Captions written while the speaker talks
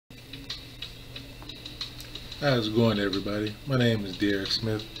How's it going, everybody? My name is Darrick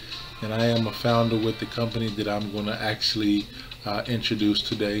Smith, and I am a founder with the company that I'm going to actually introduce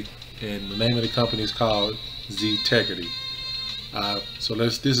today. And the name of the company is called Ztegrity.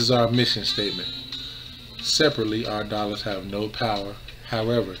 This is our mission statement. Separately, our dollars have no power.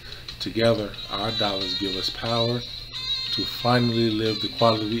 However, together, our dollars give us power to finally live the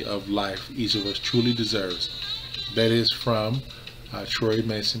quality of life each of us truly deserves. That is from Troy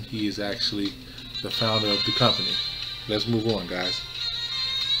Mason. He is actually the founder of the company. Let's move on, guys.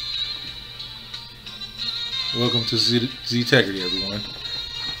 Welcome to Ztegrity, everyone.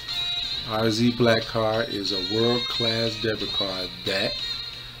 Our Z Black Card is a world-class debit card that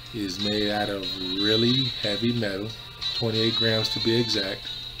is made out of really heavy metal, 28 grams to be exact,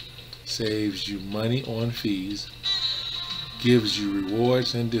 saves you money on fees, gives you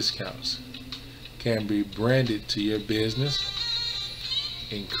rewards and discounts, can be branded to your business,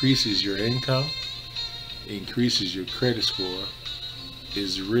 increases your income, increases your credit score,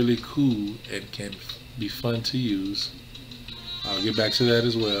 is really cool and can be fun to use. I'll get back to that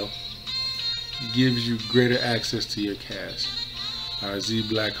as well. Gives you greater access to your cash. Our Z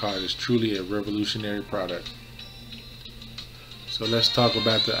Black Card is truly a revolutionary product. So let's talk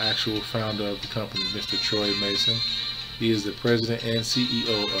about the actual founder of the company, Mr. Troy Mason. He is the president and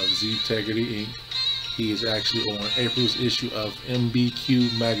CEO of Ztegrity Inc. He is actually on April's issue of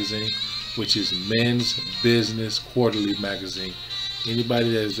MBQ magazine, which is Men's Business Quarterly magazine.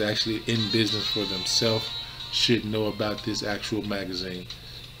 Anybody that is actually in business for themselves should know about this actual magazine.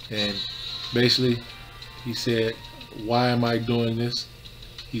 And basically, he said, why am I doing this?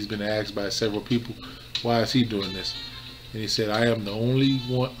 He's been asked by several people, why is he doing this? And he said, I am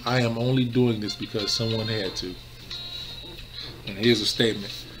only doing this because someone had to. And here's a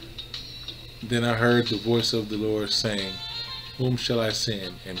statement. Then I heard the voice of the Lord saying, whom shall I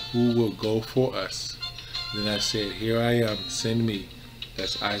send, and who will go for us? Then I said, here I am, send me.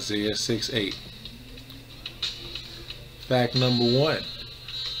 That's Isaiah 6:8. Fact number 1.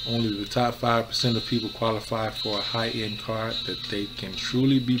 Only the top 5% of people qualify for a high-end card that they can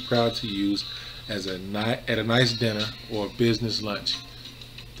truly be proud to use at a nice dinner or business lunch.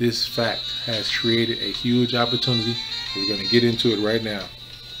 This fact has created a huge opportunity. We're going to get into it right now.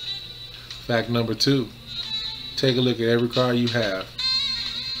 Fact number 2. Take a look at every card you have.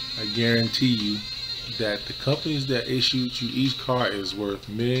 I guarantee you that the companies that issued you each card is worth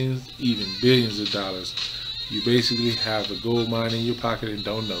millions, even billions of dollars. You basically have a gold mine in your pocket and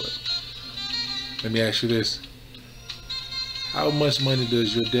don't know it. Let me ask you this. How much money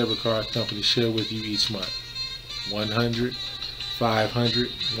does your debit card company share with you each month? 100, 500,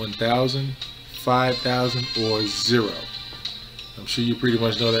 1,000, 5,000, or 0? I'm sure you pretty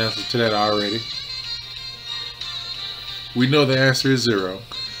much know the answer to that already. We know the answer is 0.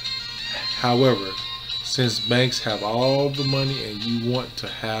 However, since banks have all the money and you want to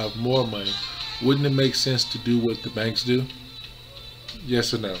have more money, wouldn't it make sense to do what the banks do?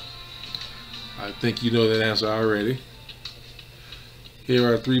 Yes or no? I think you know that answer already. Here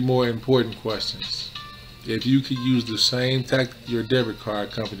are 3 more important questions. If you could use the same tactic your debit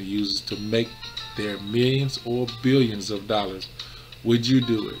card company uses to make their millions or billions of dollars, would you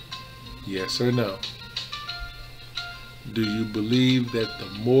do it? Yes or no? Do you believe that the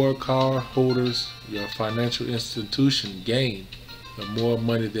more card holders your financial institution gain, the more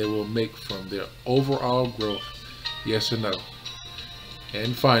money they will make from their overall growth? Yes or no?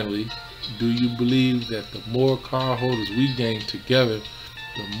 And finally, do you believe that the more card holders we gain together,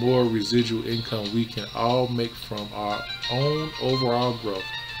 the more residual income we can all make from our own overall growth?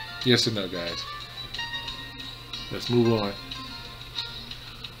 Yes or no, guys? Let's move on.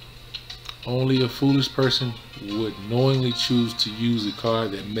 Only a foolish person would knowingly choose to use a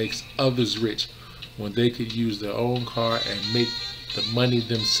card that makes others rich when they could use their own card and make the money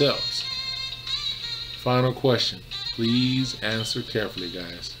themselves. Final question. Please answer carefully,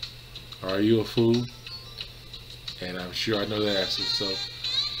 guys. Are you a fool? And I'm sure I know the answer, so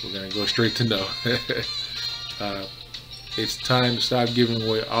we're going to go straight to no. It's time to stop giving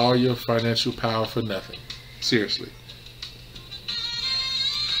away all your financial power for nothing. Seriously.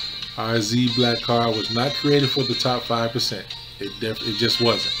 Our Z Black Card was not created for the top 5%. It just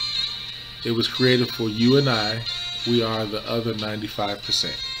wasn't. It was created for you and I. We are the other 95%.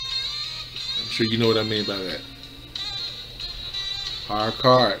 I'm sure you know what I mean by that. Our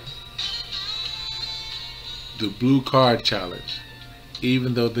card. The Blue Card Challenge.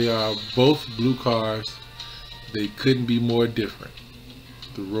 Even though they are both blue cards, they couldn't be more different.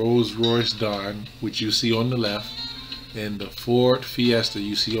 The Rolls Royce Dawn, which you see on the left, and the Ford Fiesta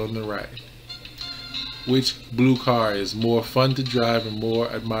you see on the right. Which blue car is more fun to drive and more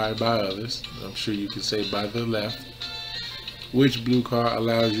admired by others? I'm sure you can say by the left. Which blue car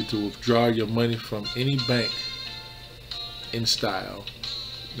allows you to withdraw your money from any bank in style?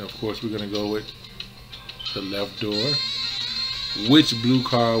 Now, of course, we're going to go with the left door. Which blue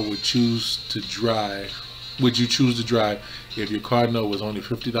car would you choose to drive if your car note was only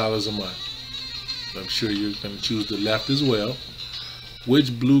 $50 a month? I'm sure you're going to choose the left as well.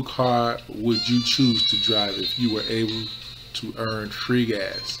 Which blue car would you choose to drive if you were able to earn free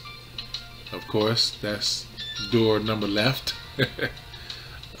gas? Of course, that's door number left.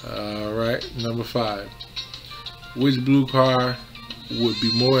 Alright, number 5. Which blue car would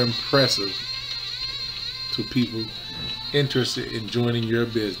be more impressive to people interested in joining your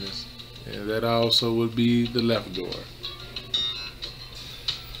business? And that also would be the left door.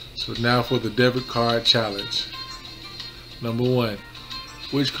 So now for the debit card challenge. Number 1.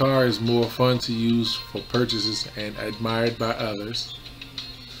 Which car is more fun to use for purchases and admired by others?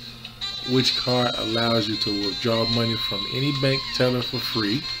 Which card allows you to withdraw money from any bank teller for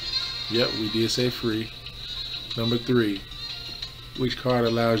free? Yep, we did say free. Number 3. Which card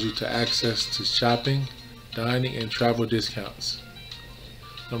allows you to access to shopping, dining, and travel discounts?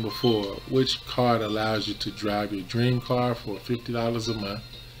 Number 4. Which card allows you to drive your dream car for $50 a month?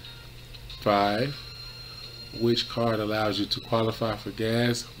 5. Which card allows you to qualify for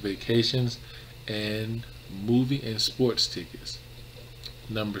gas, vacations, and movie and sports tickets?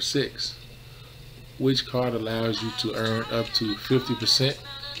 Number 6. Which card allows you to earn up to 50%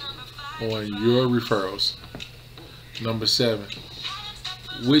 on your referrals? Number 7.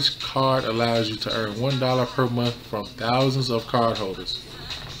 Which card allows you to earn $1 per month from thousands of cardholders?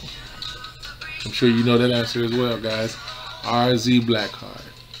 I'm sure you know that answer as well, guys. RZ Zblackcard.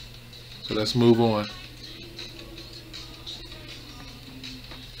 So let's move on.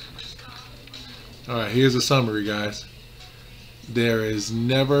 Alright, here's a summary, guys. There is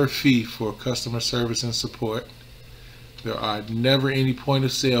never a fee for customer service and support. There are never any point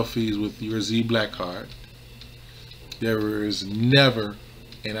of sale fees with your Zblackcard. There is never,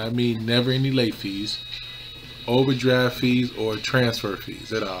 and I mean never, any late fees, overdraft fees, or transfer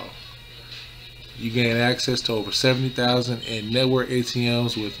fees at all. You gain access to over 70,000 in network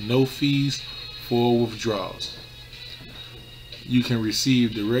ATMs with no fees for withdrawals. You can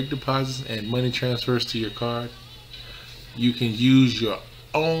receive direct deposits and money transfers to your card. You can use your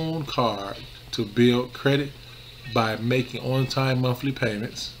own card to build credit by making on-time monthly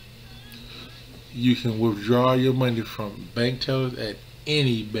payments. You can withdraw your money from bank tellers at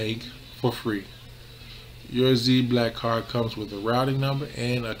any bank for free. Your Zblackcard comes with a routing number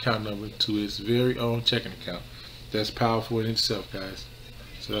and account number to its very own checking account. That's powerful in itself, guys.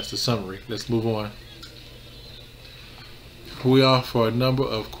 So that's the summary. Let's move on. We offer a number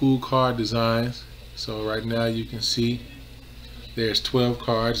of cool card designs. So right now you can see there's 12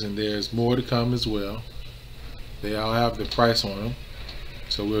 cards, and there's more to come as well. They all have the price on them,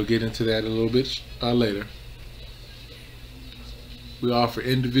 so we'll get into that a little bit later. We offer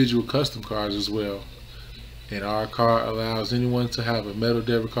individual custom cards as well, and our card allows anyone to have a metal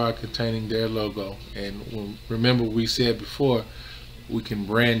debit card containing their logo. And remember, we said before, we can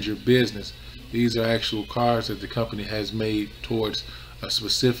brand your business. These are actual cards that the company has made towards a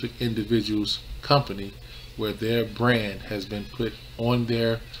specific individual's company, where their brand has been put on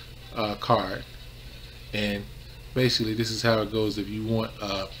their card. And basically this is how it goes. If you want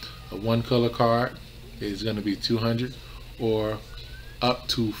a one color card, it's going to be $200, or up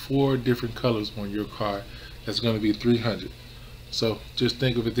to 4 different colors on your card, that's going to be $300. So just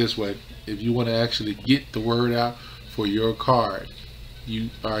think of it this way: if you want to actually get the word out for your card, you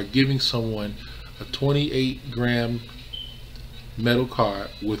are giving someone a 28-gram metal card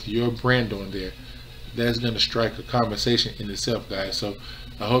with your brand on there. That's going to strike a conversation in itself, guys. So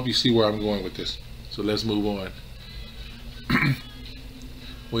I hope you see where I'm going with this. So let's move on.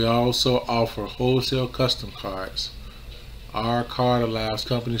 We also offer wholesale custom cards. Our card allows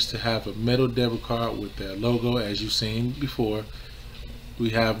companies to have a metal debit card with their logo, as you've seen before. We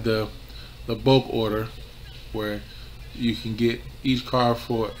have the bulk order, where you can get each card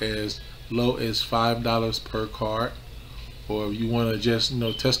for as low as $5 per card. Or if you want to just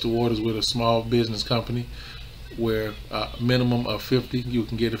test the waters with a small business company, where a minimum of 50, you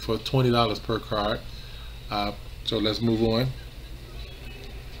can get it for $20 per card. So let's move on.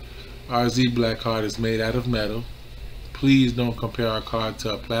 Our Zblackcard is made out of metal. Please don't compare our card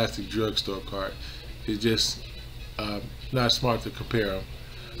to a plastic drugstore card. It's just not smart to compare them.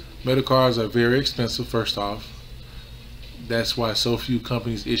 Metal cards are very expensive, first off. That's why so few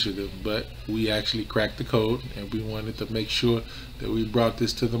companies issue them, but we actually cracked the code, and we wanted to make sure that we brought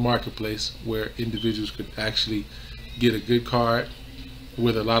this to the marketplace where individuals could actually get a good card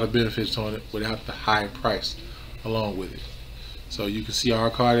with a lot of benefits on it without the high price along with it. So you can see our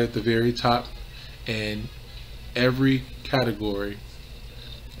card at the very top, and every category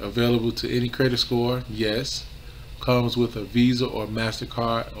available to any credit score, yes. Comes with a Visa or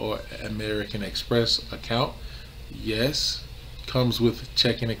MasterCard or American Express account, yes. Comes with a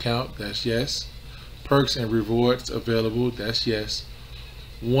checking account, that's yes. Perks and rewards available, that's yes.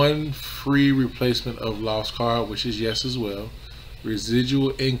 One free replacement of lost card, which is yes as well.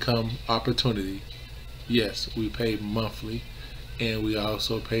 Residual income opportunity, yes. We pay monthly, and we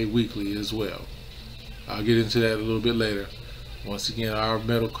also pay weekly as well. I'll get into that a little bit later. Once again, our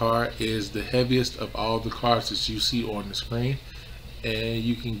metal card is the heaviest of all the cards that you see on the screen, and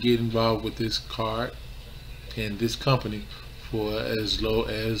you can get involved with this card and this company for as low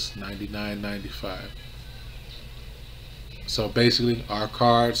as $99.95. So basically, our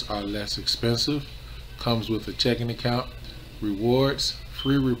cards are less expensive, comes with a checking account, rewards,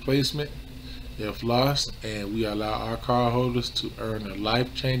 free replacement if lost, and we allow our card holders to earn a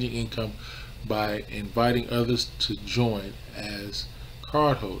life-changing income by inviting others to join as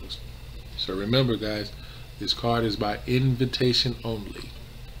card holders. So remember, guys, this card is by invitation only.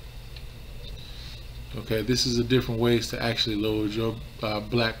 Okay, this is the different ways to actually load your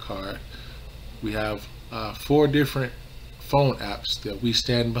black card. We have 4 different phone apps that we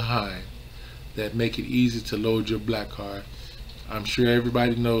stand behind that make it easy to load your black card. I'm sure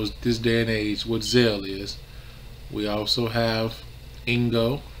everybody knows this day and age what Zelle is. We also have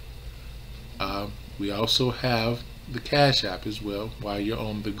Ingo. We also have the Cash App as well while you're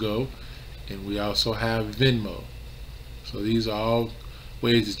on the go, and we also have Venmo. So these are all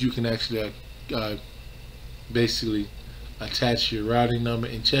ways that you can actually basically attach your routing number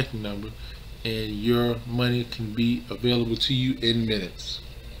and checking number, and your money can be available to you in minutes.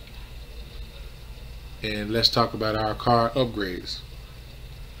 And let's talk about our card upgrades.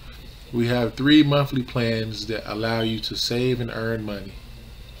 We have 3 monthly plans that allow you to save and earn money.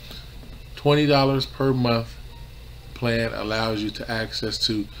 $20 per month plan allows you to access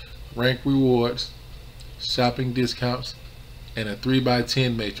to rank rewards, shopping discounts, and a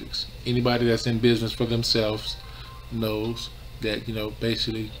 3x10 matrix. Anybody that's in business for themselves knows that, you know,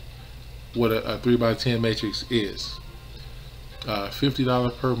 basically what a 3x10 matrix is.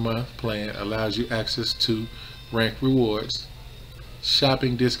 $50 per month plan allows you access to rank rewards,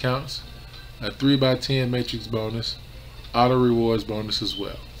 shopping discounts, a 3x10 matrix bonus, auto rewards bonus as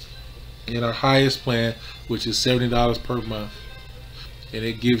well. In our highest plan, which is $70 per month, and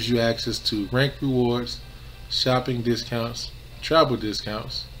it gives you access to rank rewards, shopping discounts, travel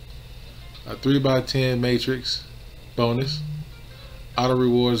discounts, a 3x10 matrix bonus, auto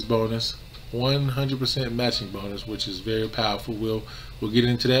rewards bonus, 100% matching bonus, which is very powerful. We'll get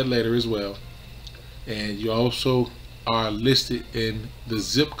into that later as well. And you also are listed in the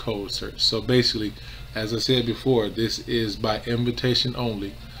zip code search. So basically, as I said before, this is by invitation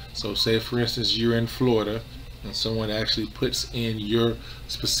only. So say for instance you're in Florida and someone actually puts in your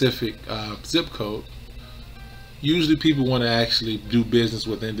specific zip code. Usually people want to actually do business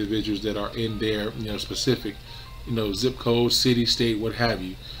with individuals that are in their specific zip code, city, state, what have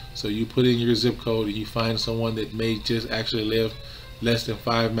you. So you put in your zip code and you find someone that may just actually live less than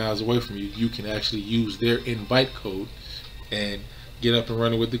 5 miles away from you. You can actually use their invite code and get up and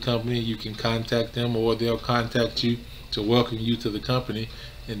running with the company. You can contact them, or they'll contact you to welcome you to the company,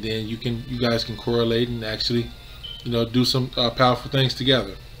 and then you guys can correlate and actually do some powerful things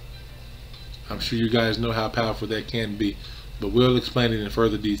together. I'm sure you guys know how powerful that can be, but we'll explain it in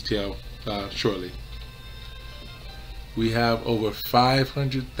further detail shortly. We have over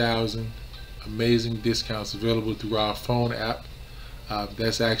 500,000 amazing discounts available through our phone app.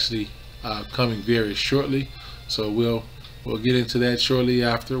 That's actually coming very shortly, so we'll get into that shortly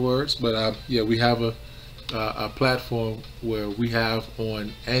afterwards. But yeah, we have a platform where we have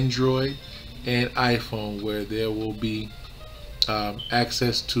on Android and iPhone where there will be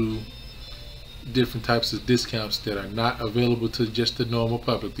access to different types of discounts that are not available to just the normal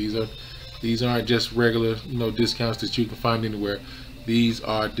public. These aren't just regular discounts that you can find anywhere. These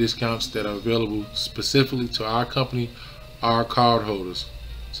are discounts that are available specifically to our company, our card holders.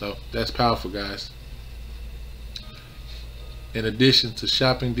 So that's powerful, guys. In addition to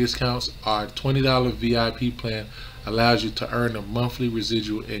shopping discounts, our $20 VIP plan allows you to earn a monthly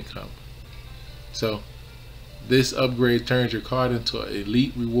residual income. So this upgrade turns your card into an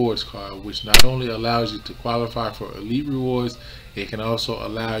elite rewards card, which not only allows you to qualify for elite rewards, it can also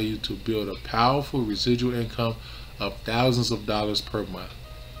allow you to build a powerful residual income of thousands of dollars per month.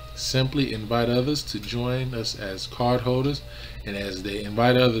 Simply invite others to join us as cardholders, and as they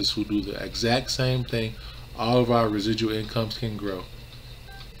invite others who do the exact same thing, all of our residual incomes can grow.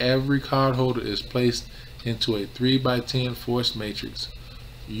 Every cardholder is placed into a 3x10 forced matrix.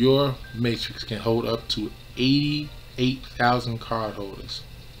 Your matrix can hold up to 88,000 cardholders.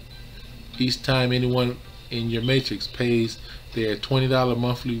 Each time anyone in your matrix pays their $20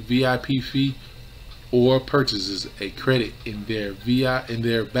 monthly VIP fee or purchases a credit in their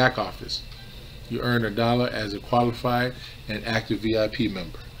back office, you earn $1 as a qualified and active VIP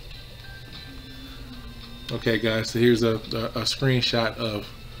member. Okay guys, so here's a screenshot of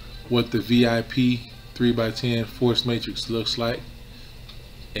what the VIP 3x10 forced matrix looks like,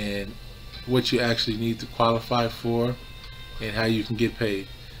 and what you actually need to qualify for, and how you can get paid.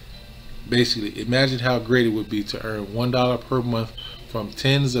 Basically, imagine how great it would be to earn $1 per month from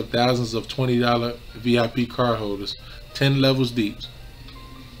tens of thousands of $20 VIP cardholders, 10 levels deep.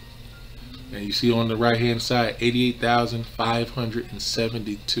 And you see on the right hand side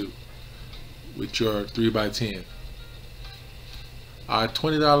 88,572 with your 3x10. Our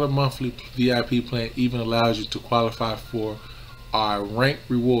 $20 monthly VIP plan even allows you to qualify for our rank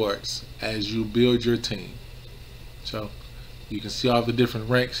rewards as you build your team. So you can see all the different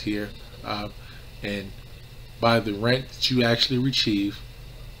ranks here, and by the rank that you actually achieve,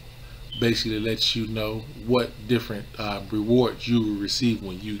 basically lets you know what different rewards you will receive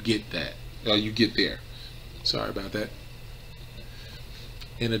when you get that, or you get there. Sorry about that.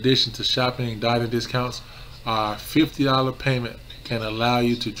 In addition to shopping and dining discounts, our $50 payment can allow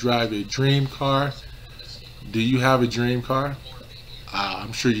you to drive a dream car. Do you have a dream car?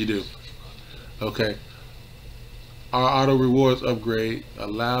 I'm sure you do. Okay. Our auto rewards upgrade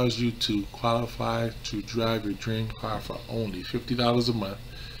allows you to qualify to drive your dream car for only $50 a month.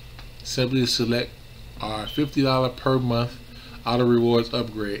 Simply select our $50 per month auto rewards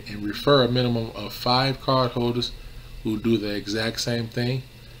upgrade and refer a minimum of 5 cardholders who do the exact same thing.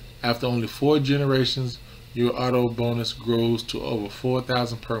 After only 4 generations, your auto bonus grows to over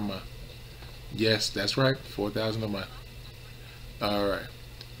 $4,000 per month. Yes, that's right, $4,000 a month. Alright.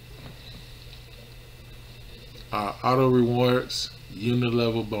 Our auto rewards unit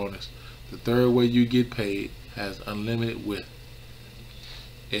level bonus, the third way you get paid, has unlimited width.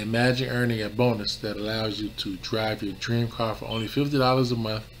 Imagine earning a bonus that allows you to drive your dream car for only $50 a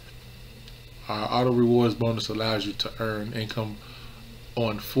month. Our auto rewards bonus allows you to earn income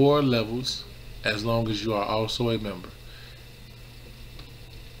on 4 levels as long as you are also a member.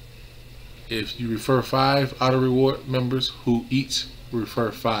 If you refer 5 auto reward members who each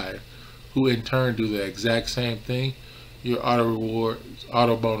refer 5, who in turn do the exact same thing, your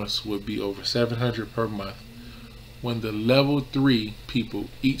auto bonus would be over $700 per month. When the level 3 people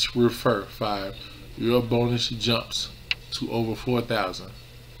each refer 5, your bonus jumps to over $4,000.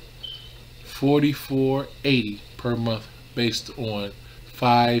 $44.80 per month based on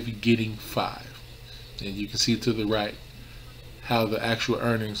 5 getting 5. And you can see to the right how the actual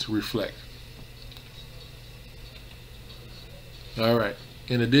earnings reflect. Alright,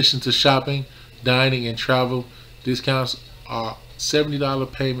 in addition to shopping, dining, and travel discounts, our $70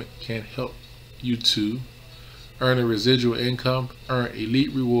 payment can help you to earn a residual income, earn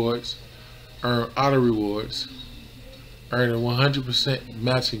elite rewards, earn auto rewards, earn a 100%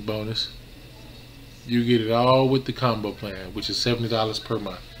 matching bonus. You get it all with the combo plan, which is $70 per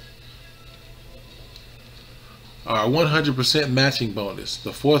month. Our 100% matching bonus,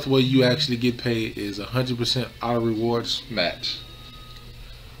 the fourth way you actually get paid, is 100% auto rewards match.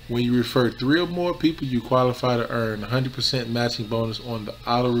 When you refer 3 or more people, you qualify to earn 100% matching bonus on the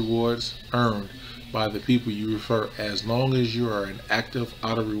auto rewards earned by the people you refer, as long as you are an active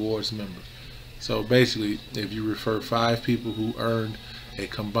auto rewards member. So basically, if you refer 5 people who earned a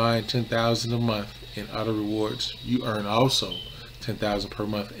combined $10,000 a month in auto rewards, you earn also $10,000 per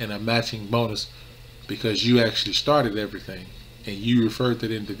month in a matching bonus, because you actually started everything and you referred to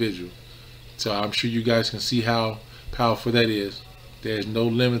the individual. So I'm sure you guys can see how powerful that is. There's no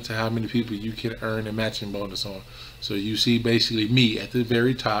limit to how many people you can earn a matching bonus on. So you see basically me at the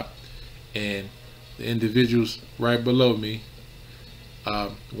very top, and the individuals right below me.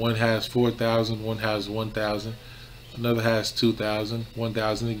 One has 4,000, one has 1,000, another has 2,000,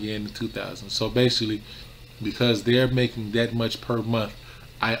 1,000 again, 2,000. So basically, because they're making that much per month,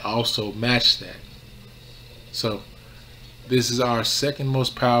 I also match that. So this is our second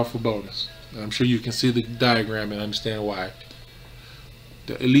most powerful bonus. And I'm sure you can see the diagram and understand why.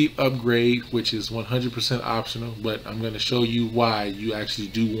 The elite upgrade, which is 100% optional, but I'm going to show you why you actually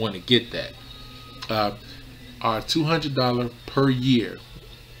do want to get that. Our $200 per year,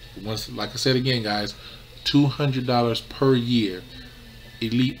 once, like I said again guys, $200 per year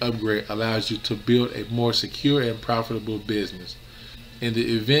elite upgrade allows you to build a more secure and profitable business. In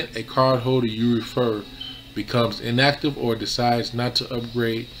the event a cardholder you refer becomes inactive or decides not to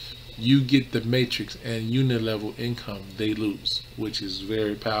upgrade, you get the matrix and unit level income they lose, which is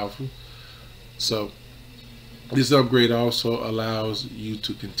very powerful. So this upgrade also allows you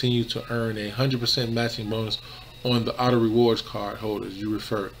to continue to earn a 100% matching bonus on the auto rewards card holders you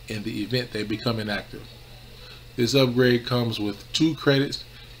refer in the event they become inactive. This upgrade comes with 2 credits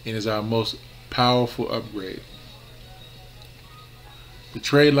and is our most powerful upgrade. The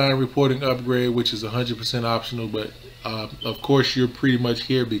trade line reporting upgrade, which is 100% optional, but of course you're pretty much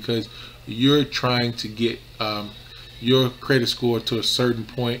here because you're trying to get your credit score to a certain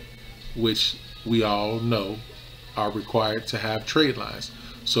point, which we all know are required to have trade lines.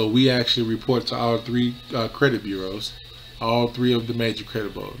 So we actually report to all 3 credit bureaus, all 3 of the major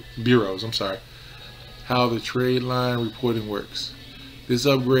credit bureaus, how the trade line reporting works. This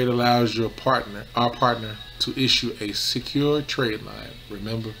upgrade allows our partner, to issue a secure trade line.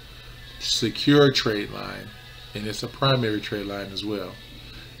 Remember, secure trade line, and it's a primary trade line as well.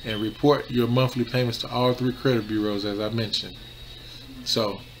 And report your monthly payments to all 3 credit bureaus, as I mentioned.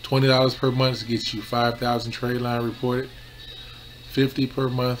 So $20 per month gets you 5,000 trade line reported. $50 per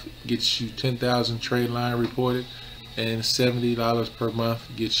month gets you 10,000 trade line reported, and $70 per month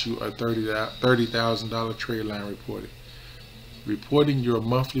gets you a $30,000 trade line reported. Reporting your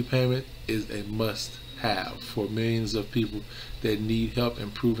monthly payment is a must-have for millions of people that need help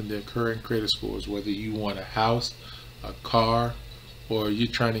improving their current credit scores, whether you want a house, a car, or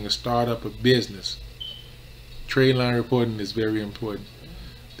you're trying to start up a business. Trade line reporting is very important.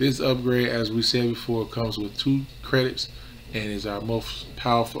 This upgrade, as we said before, comes with 2 credits and is our most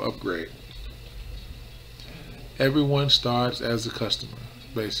powerful upgrade. Everyone starts as a customer.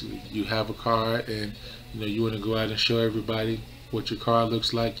 Basically, you have a card and you want to go out and show everybody what your card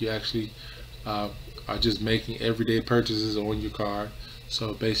looks like. You actually are just making everyday purchases on your card.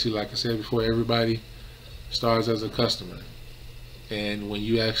 So basically, like I said before, everybody starts as a customer, and when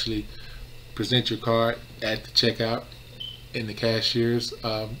you actually present your card at the checkout in the cashiers,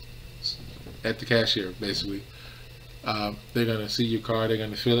 at the cashier, basically they're going to see your card, they're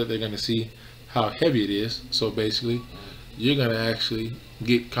going to feel it, they're going to see how heavy it is. So basically you're going to actually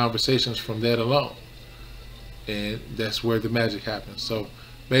get conversations from that alone, and that's where the magic happens. So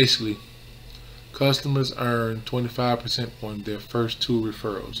basically, customers earn 25% on their first 2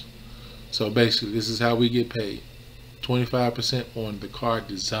 referrals. So basically, this is how we get paid: 25% on the card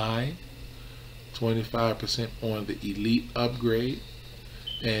design, 25% on the elite upgrade,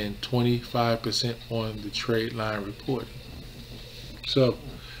 and 25% on the trade line reporting. So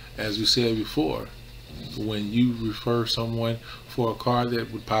as we said before, when you refer someone for a card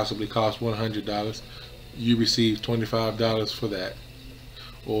that would possibly cost $100, you receive $25 for that.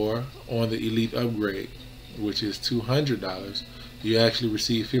 Or on the elite upgrade, which is $200, you actually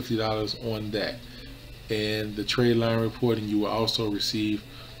receive $50 on that. And the trade line reporting, you will also receive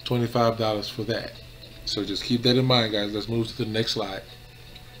 $25 for that. So just keep that in mind, guys. Let's move to the next slide.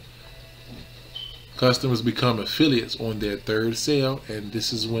 Customers become affiliates on their 3rd sale, and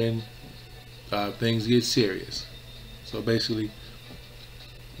this is when things get serious. So basically,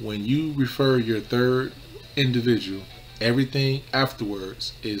 when you refer your 3rd individual, everything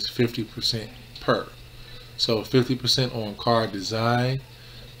afterwards is 50% per. So 50% on card design,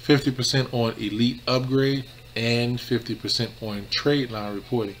 50% on elite upgrade, and 50% on trade line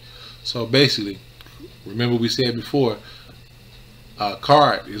reporting. So basically, remember we said before, a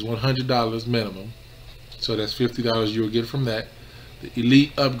card is $100 minimum, so that's $50 you'll get from that. The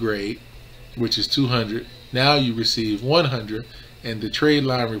elite upgrade, which is $200, now you receive $100, and the trade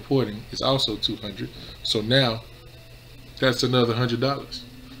line reporting is also $200. So now that's another $100.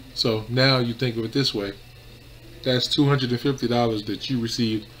 So now you think of it this way: that's $250 that you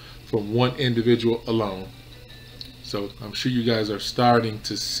received from one individual alone. So I'm sure you guys are starting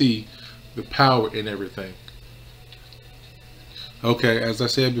to see the power in everything. Okay, as I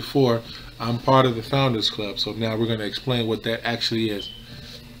said before, I'm part of the Founders Club, so now we're going to explain what that actually is.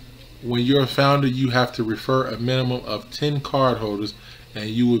 When you're a founder, you have to refer a minimum of 10 cardholders,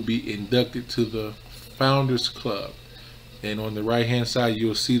 and you will be inducted to the Founders Club. And on the right hand side,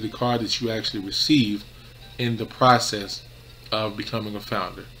 you'll see the card that you actually received in the process of becoming a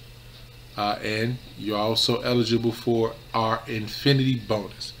founder. And you're also eligible for our Infinity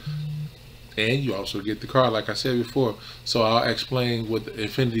bonus. And you also get the card, like I said before. So I'll explain what the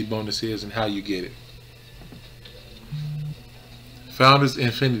Infinity bonus is and how you get it. Founders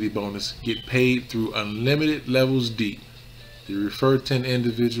Infinity bonus get paid through unlimited levels deep. You refer 10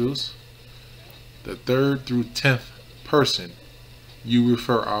 individuals, the 3rd through 10th person you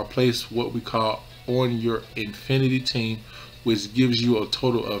refer are placed what we call on your infinity team, which gives you a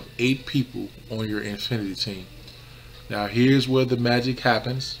total of 8 people on your infinity team. Now here's where the magic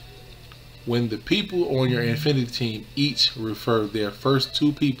happens. When the people on your infinity team each refer their first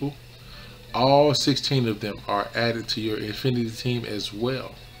 2 people, all 16 of them are added to your infinity team as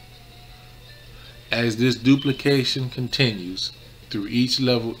well. As this duplication continues through each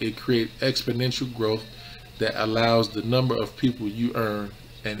level, it creates exponential growth that allows the number of people you earn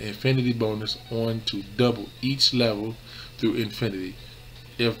an infinity bonus on to double each level through infinity.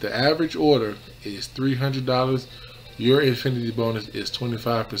 If the average order is $300, your infinity bonus is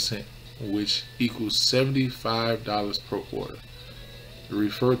 25%, which equals $75 per order.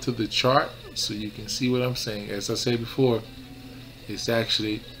 Refer to the chart so you can see what I'm saying. As I said before, it's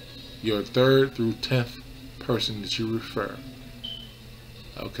actually your 3rd through 10th person that you refer.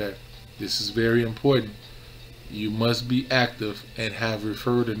 Okay, this is very important. You must be active and have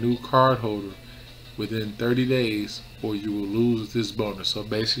referred a new card holder within 30 days or you will lose this bonus. So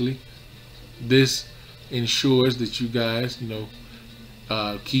basically, this ensures that you guys,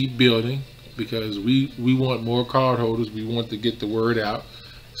 keep building, because we want more card holders. We want to get the word out.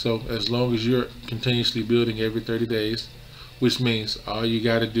 So as long as you're continuously building every 30 days, which means all you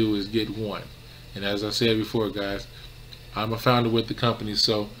got to do is get 1. And as I said before, guys, I'm a founder with the company,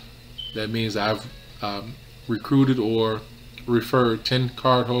 so that means I've recruited or referred 10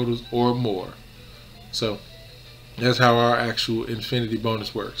 card holders or more. So that's how our actual infinity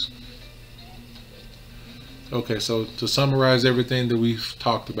bonus works. Okay, so to summarize everything that we've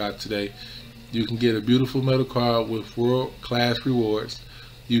talked about today, you can get a beautiful metal card with world-class rewards.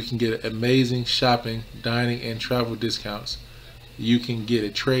 You can get amazing shopping, dining, and travel discounts. You can get a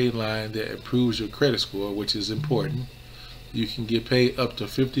trade line that improves your credit score, which is important. You can get paid up to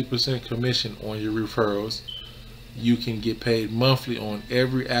 50% commission on your referrals. You can get paid monthly on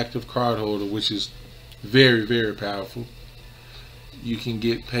every active card holder, which is very, very powerful. You can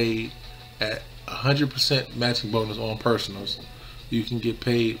get paid at 100% matching bonus on personals. You can get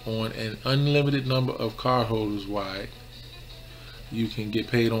paid on an unlimited number of card holders wide. You can get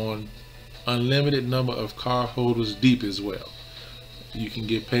paid on unlimited number of card holders deep as well. You can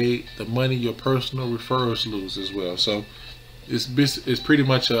get paid the money your personal referrals lose as well. So it's pretty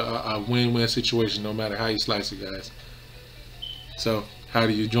much a win-win situation, no matter how you slice it, guys. So how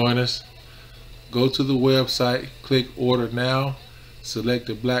do you join us? Go to the website, click order now, select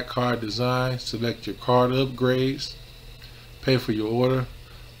the black card design, select your card upgrades, pay for your order,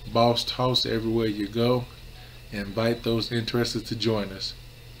 boss toss everywhere you go, invite those interested to join us.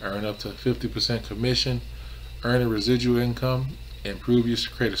 Earn up to 50% commission, earn a residual income, improve your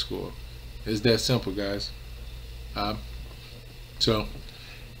credit score. It's that simple, guys. So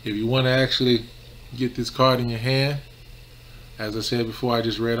if you want to actually get this card in your hand, as I said before, I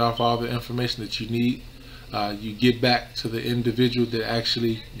just read off all the information that you need. You get back to the individual that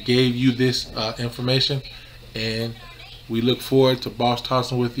actually gave you this information, and we look forward to boss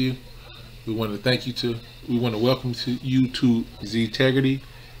tossing with you. We want to welcome you to Ztegrity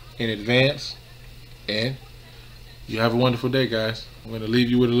in advance, and you have a wonderful day, guys. I'm going to leave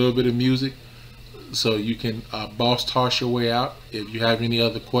you with a little bit of music so you can boss toss your way out. If you have any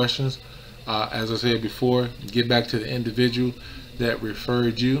other questions, as I said before, get back to the individual that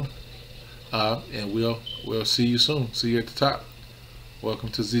referred you, and we'll see you soon. See you at the top. Welcome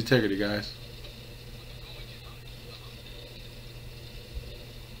to Ztegrity, guys.